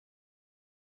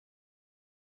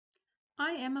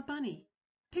I Am a Bunny.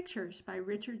 Pictures by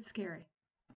Richard Scarry.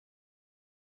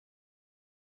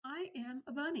 I Am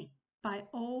a Bunny by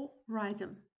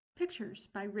Risom. Pictures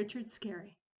by Richard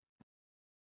Scarry.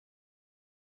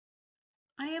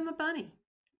 I am a bunny.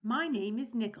 My name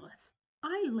is Nicholas.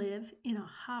 I live in a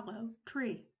hollow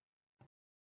tree.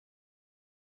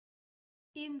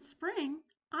 In spring,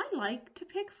 I like to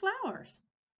pick flowers.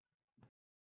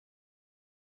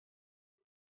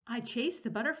 I chase the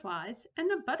butterflies, and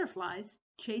the butterflies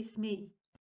chase me.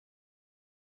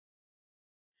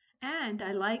 And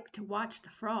I like to watch the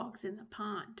frogs in the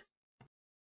pond.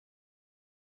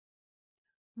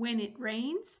 When it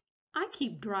rains, I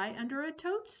keep dry under a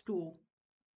toadstool.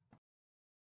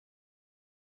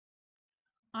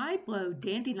 I blow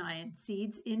dandelion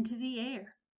seeds into the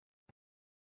air.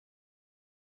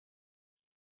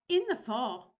 In the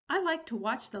fall, I like to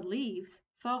watch the leaves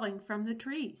falling from the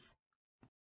trees.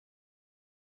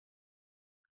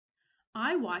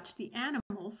 I watch the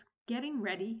animals getting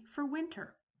ready for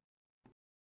winter.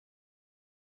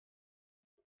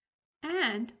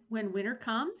 And when winter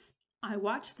comes, I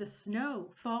watch the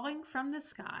snow falling from the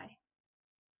sky.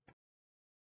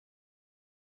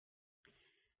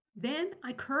 Then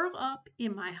I curl up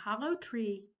in my hollow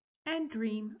tree and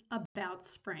dream about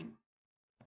spring.